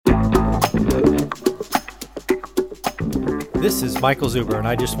This is Michael Zuber, and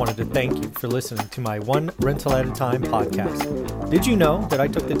I just wanted to thank you for listening to my One Rental at a Time podcast. Did you know that I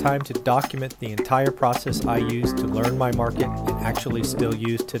took the time to document the entire process I used to learn my market and actually still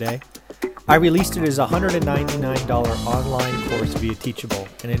use today? I released it as a $199 online course via Teachable,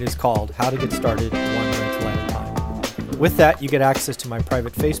 and it is called How to Get Started One Rental at a Time. With that, you get access to my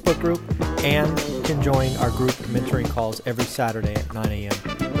private Facebook group and can join our group mentoring calls every Saturday at 9 a.m.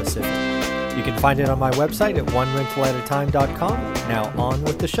 Pacific. You can find it on my website at onerentalatatime.com. Now on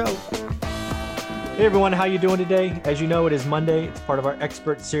with the show. Hey everyone, how you doing today? As you know, it is Monday. It's part of our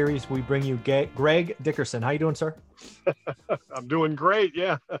expert series. We bring you Greg Dickerson. How you doing, sir? I'm doing great.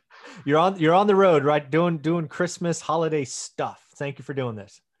 Yeah. You're on the road, right? Doing Christmas holiday stuff. Thank you for doing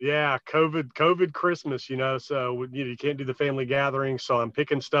this. Yeah. COVID Christmas, so you can't do the family gathering. So I'm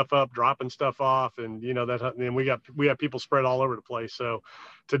picking stuff up, dropping stuff off. And and we have people spread all over the place. So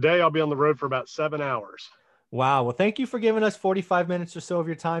today I'll be on the road for about 7 hours. Wow. Well, thank you for giving us 45 minutes or so of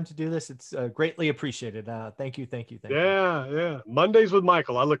your time to do this. It's greatly appreciated. Thank you. Yeah. Mondays with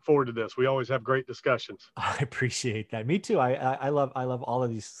Michael. I look forward to this. We always have great discussions. I appreciate that. Me too. I love all of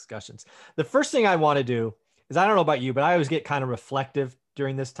these discussions. The first thing I want to do is, I don't know about you, but I always get kind of reflective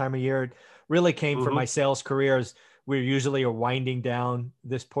during this time of year. It really came from my sales careers. We're usually winding down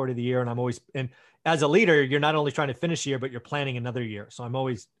this part of the year. And as a leader, you're not only trying to finish a year, but you're planning another year. So I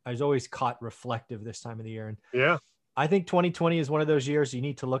was always caught reflective this time of the year. And yeah, I think 2020 is one of those years you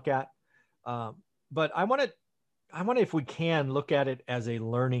need to look at. But I want to, if we can, look at it as a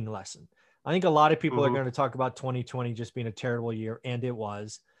learning lesson. I think a lot of people are going to talk about 2020 just being a terrible year, and it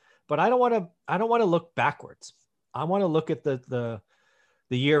was. But I don't want to look backwards. I want to look at the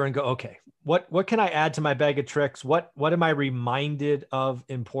year and go, okay, what can I add to my bag of tricks? What am I reminded of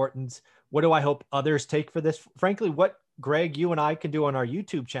importance? What do I hope others take for this? Frankly, what Greg, you and I can do on our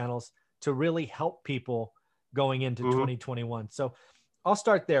YouTube channels to really help people going into 2021. So I'll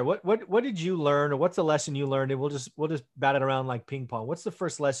start there. What did you learn, or what's the lesson you learned? And we'll just bat it around like ping pong. What's the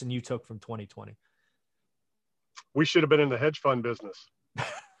first lesson you took from 2020? We should have been in the hedge fund business.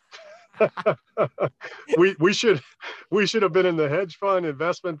 we should have been in the hedge fund,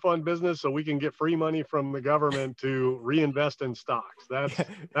 investment fund business, so we can get free money from the government to reinvest in stocks. That's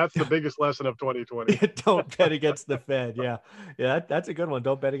the biggest lesson of 2020. Don't bet against the Fed. Yeah, that's a good one.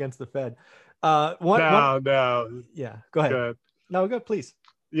 Don't bet against the Fed. No. Yeah, go ahead. Good. No, go, please.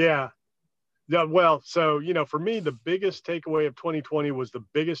 Yeah. Well, so, for me, the biggest takeaway of 2020 was the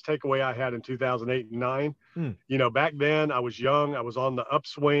biggest takeaway I had in 2008 and 9. Back then I was young, I was on the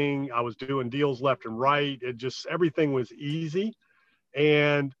upswing, I was doing deals left and right. Everything was easy.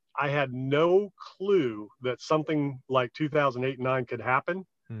 And I had no clue that something like 2008 and 9 could happen.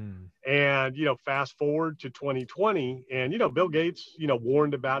 And, fast forward to 2020 and, Bill Gates,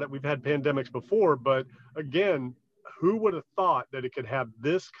 warned about it. We've had pandemics before, but again, who would have thought that it could have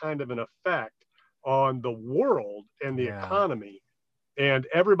this kind of an effect on the world and the economy and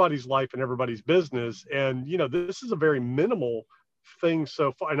everybody's life and everybody's business? And, this is a very minimal thing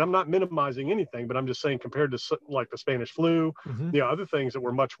so far. And I'm not minimizing anything, but I'm just saying, compared to like the Spanish flu, other things that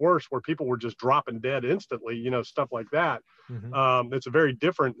were much worse, where people were just dropping dead instantly, stuff like that. It's a very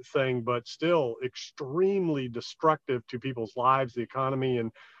different thing, but still extremely destructive to people's lives, the economy.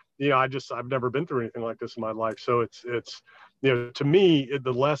 And, I've never been through anything like this in my life. So it's to me,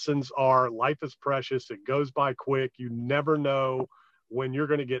 the lessons are, life is precious. It goes by quick. You never know when you're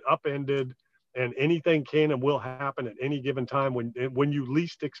going to get upended, and anything can and will happen at any given time when you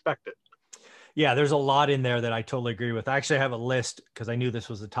least expect it. Yeah, there's a lot in there that I totally agree with. I actually have a list because I knew this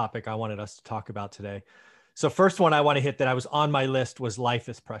was the topic I wanted us to talk about today. So first one I want to hit that I was on my list was life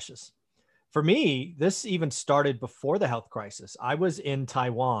is precious. For me, this even started before the health crisis. I was in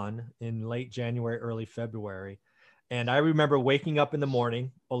Taiwan in late January, early February. And I remember waking up in the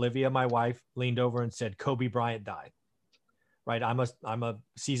morning, Olivia, my wife, leaned over and said, Kobe Bryant died. Right. I'm a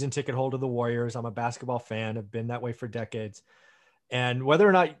season ticket holder of the Warriors. I'm a basketball fan. I've been that way for decades. And whether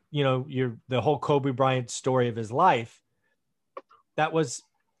or not, you're the whole Kobe Bryant story of his life, that was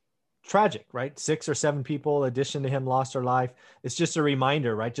tragic, right? 6 or 7 people, in addition to him, lost their life. It's just a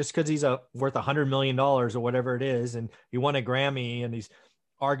reminder, right? Just because he's worth $100 million or whatever it is, and he won a Grammy, and he's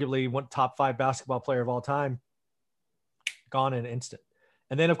arguably one top 5 basketball player of all time, gone in an instant.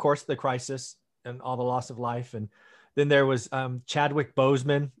 And then, of course, the crisis and all the loss of life. And then there was Chadwick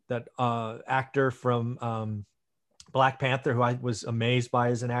Boseman, that actor from Black Panther, who I was amazed by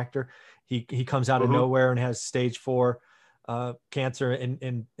as an actor. He comes out of nowhere and has stage 4 cancer,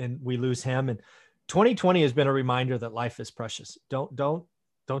 and we lose him. And 2020 has been a reminder that life is precious. Don't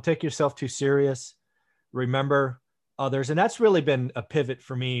take yourself too serious. Remember others. And that's really been a pivot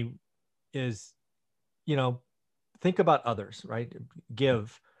for me, is, think about others, right?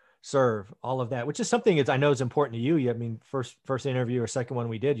 Give, serve, all of that, which is something I know is important to you. I mean, first interview or second one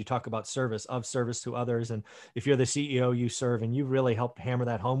we did, you talk about service to others. And if you're the CEO, you serve, and you really helped hammer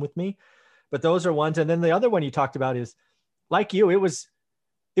that home with me. But those are ones. And then the other one you talked about is, like you, it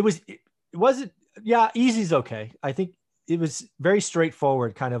wasn't, yeah, easy's okay. I think it was very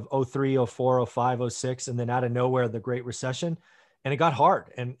straightforward, kind of 03, 04, 05, 06, and then out of nowhere, the Great Recession. And it got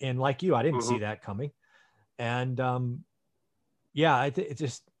hard. And like you, I didn't see that coming. And yeah, I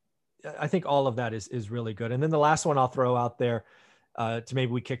think all of that is really good. And then the last one I'll throw out there to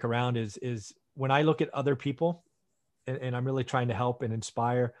maybe we kick around is when I look at other people and I'm really trying to help and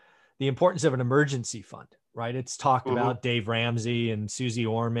inspire, the importance of an emergency fund, right? It's talked about Dave Ramsey and Susie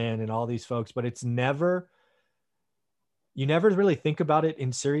Orman and all these folks, but you never really think about it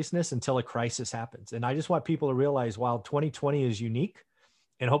in seriousness until a crisis happens. And I just want people to realize, while 2020 is unique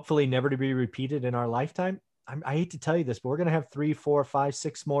and hopefully never to be repeated in our lifetime, I hate to tell you this, but we're going to have 3, 4, 5,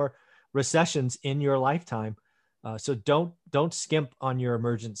 6 more recessions in your lifetime. So don't skimp on your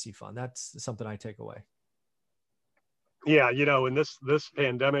emergency fund. That's something I take away. Yeah. And this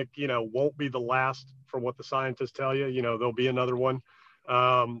pandemic, won't be the last, from what the scientists tell you. There'll be another one.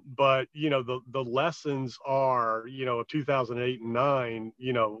 But the lessons are, of 2008 and 9,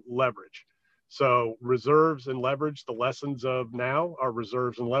 leverage. So reserves and leverage, the lessons of now are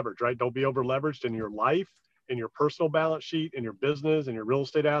reserves and leverage, right? Don't be over leveraged in your life, in your personal balance sheet, in your business, in your real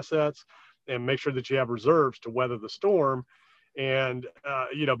estate assets, and make sure that you have reserves to weather the storm. And,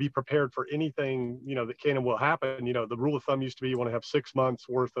 be prepared for anything, that can and will happen. The rule of thumb used to be you want to have 6 months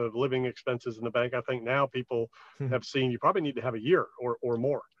worth of living expenses in the bank. I think now people have seen you probably need to have a year or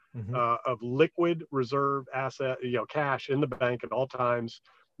more of liquid reserve asset, cash in the bank at all times,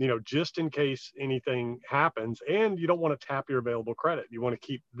 just in case anything happens. And you don't want to tap your available credit. You want to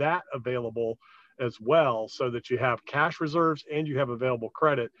keep that available as well, so that you have cash reserves and you have available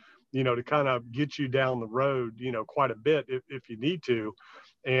credit, to kind of get you down the road, quite a bit if you need to.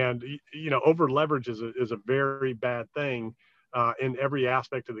 And, over leverage is a very bad thing in every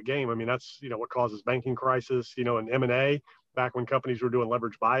aspect of the game. I mean, that's, what causes banking crisis, and M&A back when companies were doing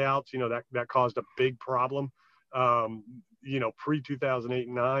leverage buyouts, that caused a big problem, pre 2008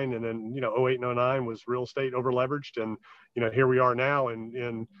 and 9, and then, 08 and 09 was real estate over leveraged. And, here we are now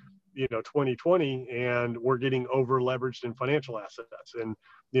in 2020, and we're getting over leveraged in financial assets. And,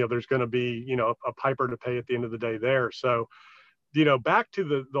 there's going to be, a piper to pay at the end of the day there. So, back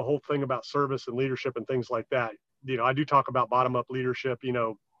to the whole thing about service and leadership and things like that, I do talk about bottom up leadership.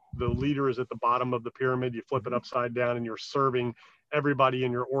 The leader is at the bottom of the pyramid. You flip it upside down and you're serving everybody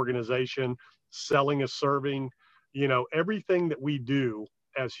in your organization. Selling is serving. Everything that we do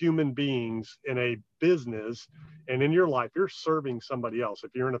as human beings in a business and in your life, you're serving somebody else.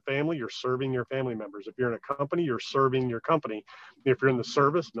 If you're in a family, you're serving your family members. If you're in a company, you're serving your company. If you're in the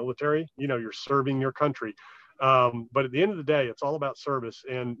service, military, you're serving your country. But at the end of the day, it's all about service.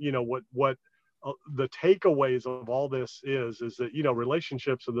 And, what the takeaways of all this is that,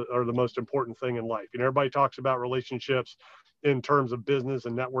 relationships are the most important thing in life. Everybody talks about relationships in terms of business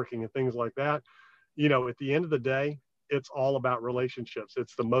and networking and things like that. At the end of the day, it's all about relationships.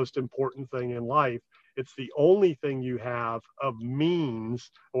 It's the most important thing in life. It's the only thing you have of means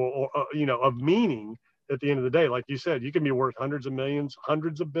or of meaning at the end of the day. Like you said, you can be worth hundreds of millions,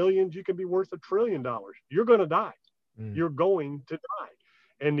 hundreds of billions. You can be worth $1 trillion. You're going to die. You're going to die.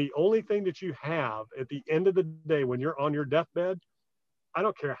 And the only thing that you have at the end of the day, when you're on your deathbed, I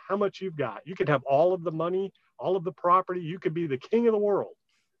don't care how much you've got. You could have all of the money, all of the property. You could be the king of the world.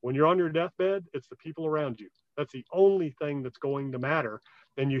 When you're on your deathbed, it's the people around you. That's the only thing that's going to matter.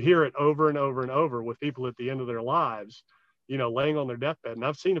 And you hear it over and over and over with people at the end of their lives, laying on their deathbed. And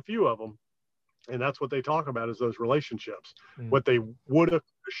I've seen a few of them. And that's what they talk about, is those relationships, what they woulda,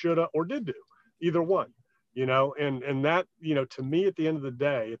 shoulda, or did do, either one, and that, to me, at the end of the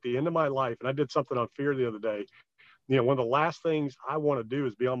day, at the end of my life, and I did something on fear the other day, one of the last things I want to do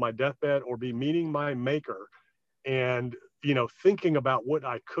is be on my deathbed or be meeting my maker and, thinking about what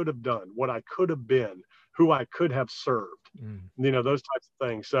I could have done, what I could have been, who I could have served, those types of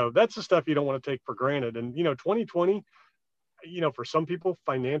things. So that's the stuff you don't want to take for granted. And, 2020, for some people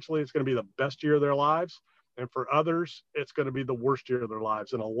financially, it's going to be the best year of their lives. And for others, it's going to be the worst year of their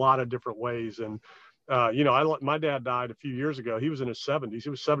lives in a lot of different ways. And, my dad died a few years ago. He was in his 70s. He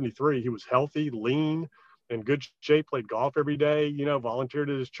was 73. He was healthy, lean, in good shape, played golf every day,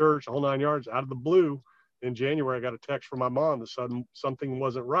 volunteered at his church, the whole 9 yards. Out of the blue, in January, I got a text from my mom that something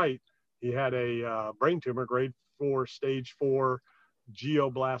wasn't right. He had a brain tumor, grade 4, stage 4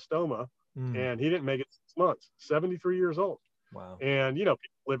 glioblastoma, and he didn't make it 6 months, 73 years old. Wow. And, people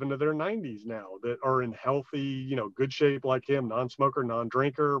live into their 90s now that are in healthy, good shape like him, non-smoker,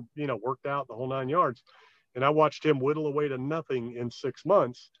 non-drinker, worked out the whole 9 yards. And I watched him whittle away to nothing in 6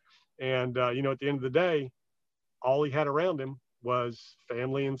 months. And, at the end of the day, all he had around him was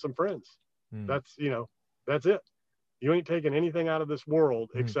family and some friends. That's it. You ain't taking anything out of this world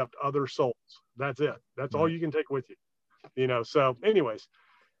except other souls. That's it. That's all you can take with you. So anyways,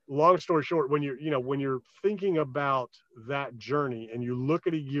 long story short, when you're thinking about that journey and you look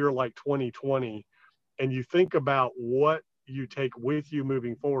at a year like 2020 and you think about what you take with you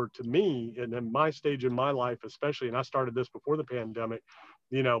moving forward, to me, and in my stage in my life, especially, and I started this before the pandemic,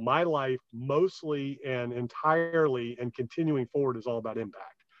 my life mostly and entirely and continuing forward is all about impact.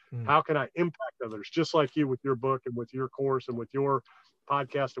 How can I impact others? Just like you with your book and with your course and with your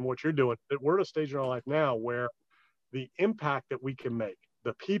podcast and what you're doing, that we're at a stage in our life now where the impact that we can make,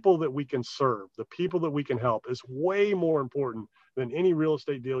 the people that we can serve, the people that we can help is way more important than any real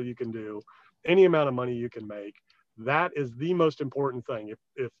estate deal you can do, any amount of money you can make. That is the most important thing.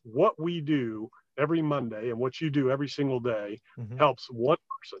 If what we do every Monday and what you do every single day helps one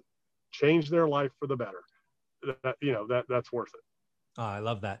person change their life for the better, that's worth it. Oh, I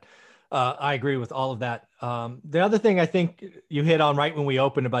love that. I agree with all of that. The other thing I think you hit on right when we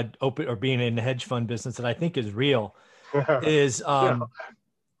opened about being in the hedge fund business that I think is real is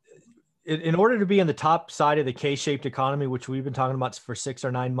in order to be in the top side of the K-shaped economy, which we've been talking about for 6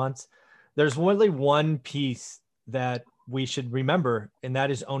 or 9 months, there's only one piece that we should remember, and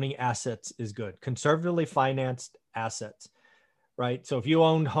that is owning assets is good. Conservatively financed assets, right? So if you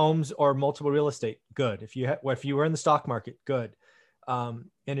own homes or multiple real estate, good. If you were in the stock market, good. And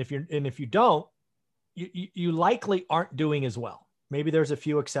if you don't, you likely aren't doing as well. Maybe there's a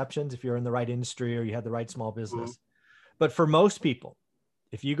few exceptions if you're in the right industry or you have the right small business. But for most people,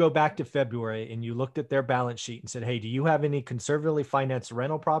 if you go back to February and you looked at their balance sheet and said, hey, do you have any conservatively financed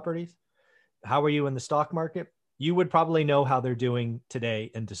rental properties? How are you in the stock market? You would probably know how they're doing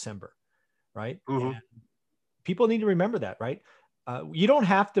today in December, right? And people need to remember that, right? You don't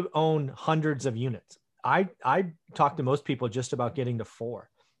have to own hundreds of units. I talk to most people just about getting to 4.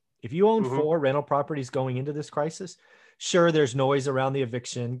 If you own 4 rental properties going into this crisis, sure, there's noise around the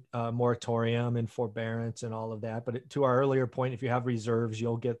eviction moratorium and forbearance and all of that. But to our earlier point, if you have reserves,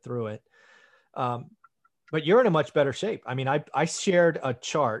 you'll get through it. But you're in a much better shape. I mean, I shared a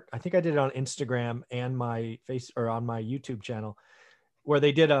chart. I think I did it on Instagram and my on my YouTube channel, where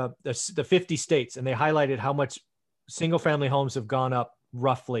they did the 50 states and they highlighted how much single family homes have gone up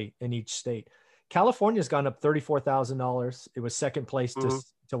roughly in each state. California's gone up $34,000. It was second place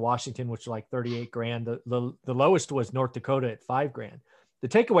to Washington, which was like 38 grand. The lowest was North Dakota at 5 grand. The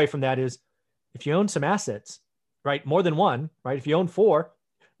takeaway from that is if you own some assets, right? More than one, right? If you own 4,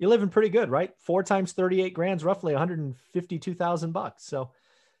 you're living pretty good, right? 4 times 38 grand is roughly $152,000. So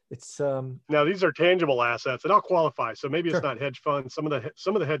it's now these are tangible assets, and I'll qualify. So maybe it's not hedge funds. Some of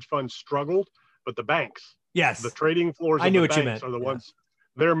the hedge funds struggled, but the banks, the trading floors of the banks are the ones.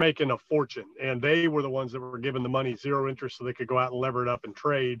 They're making a fortune, and they were the ones that were given the money 0 interest so they could go out and lever it up and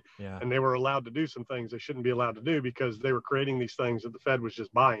trade. And they were allowed to do some things they shouldn't be allowed to do because they were creating these things that the Fed was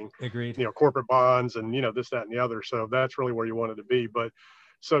just buying. Agreed. Corporate bonds and, this, that, and the other. So that's really where you wanted to be. But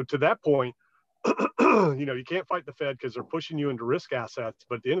so to that point, you can't fight the Fed because they're pushing you into risk assets.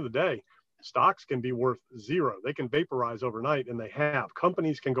 But at the end of the day, stocks can be worth 0. They can vaporize overnight, and they have.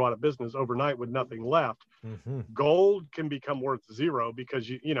 Companies can go out of business overnight with nothing left. Gold can become worth 0 because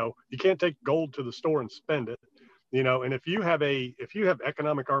you can't take gold to the store and spend it. And if you have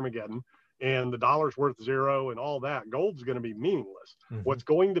economic Armageddon and the dollar's worth 0 and all that, gold's going to be meaningless. What's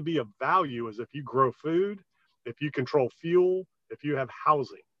going to be of value is if you grow food, if you control fuel, if you have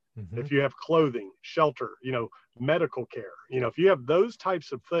housing, if you have clothing, shelter, medical care, if you have those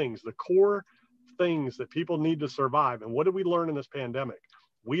types of things, the core things that people need to survive. And what did we learn in this pandemic?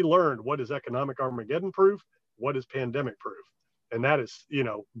 We learned what is economic Armageddon proof, what is pandemic proof. And that is,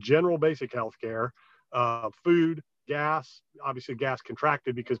 general basic health care, food, gas. Obviously gas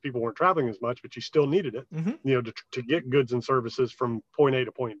contracted because people weren't traveling as much, but you still needed it, to get goods and services from point A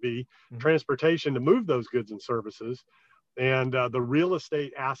to point B, transportation to move those goods and services, and the real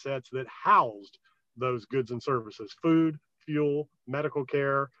estate assets that housed those goods and services, food, fuel, medical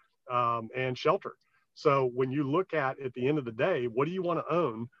care, and shelter. So when you look at the end of the day, what do you want to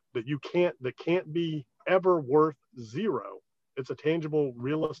own that can't be ever worth 0? It's a tangible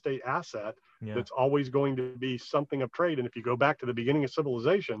real estate asset that's always going to be something of trade. And if you go back to the beginning of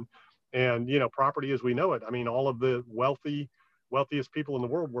civilization and, property as we know it, I mean, all of the wealthiest people in the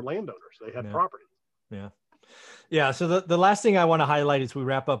world were landowners. They had property. Yeah. Yeah. So the last thing I want to highlight as we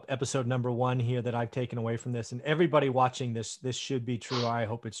wrap up episode number 1 here that I've taken away from this, and everybody watching this should be true. Or I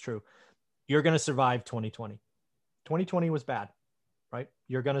hope it's true. You're going to survive 2020. 2020 was bad, right?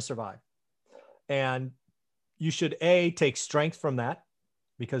 You're going to survive. And you should take strength from that,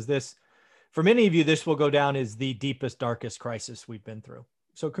 because this, for many of you, this will go down as the deepest, darkest crisis we've been through.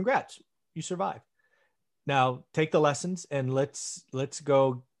 So congrats, you survived. Now take the lessons and let's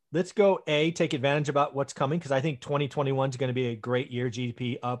go, take advantage about what's coming. Cause I think 2021 is going to be a great year.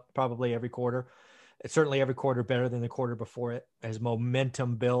 GDP up probably every quarter. It's certainly every quarter better than the quarter before it, as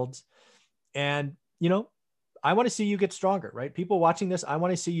momentum builds. And, I want to see you get stronger, right? People watching this, I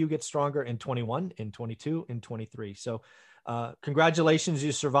want to see you get stronger in 21, in 22, in 23. So congratulations,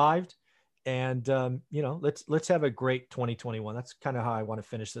 you survived. And, let's have a great 2021. That's kind of how I want to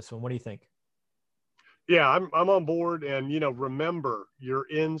finish this one. What do you think? Yeah, I'm on board. And, remember, you're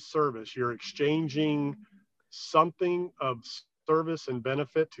in service. You're exchanging something of service and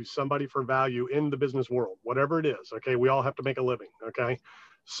benefit to somebody for value in the business world, whatever it is. Okay. We all have to make a living. Okay.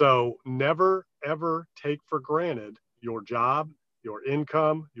 So never, ever take for granted your job, your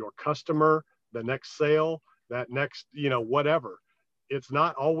income, your customer, the next sale, that next, whatever. It's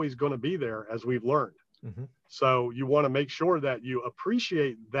not always going to be there, as we've learned. Mm-hmm. So you want to make sure that you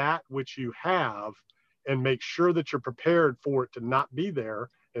appreciate that which you have and make sure that you're prepared for it to not be there,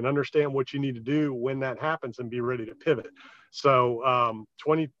 and understand what you need to do when that happens and be ready to pivot. So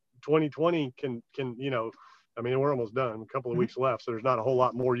 2020 can, we're almost done, a couple of weeks left. So there's not a whole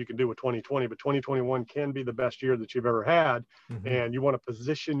lot more you can do with 2020, but 2021 can be the best year that you've ever had. Mm-hmm. And you want to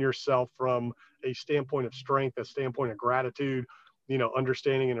position yourself from a standpoint of strength, a standpoint of gratitude,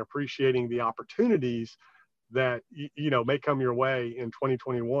 understanding and appreciating the opportunities that, may come your way in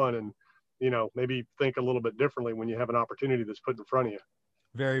 2021. And, maybe think a little bit differently when you have an opportunity that's put in front of you.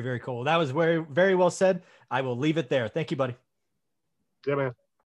 Very, very cool. That was very, very well said. I will leave it there. Thank you, buddy. Yeah, man.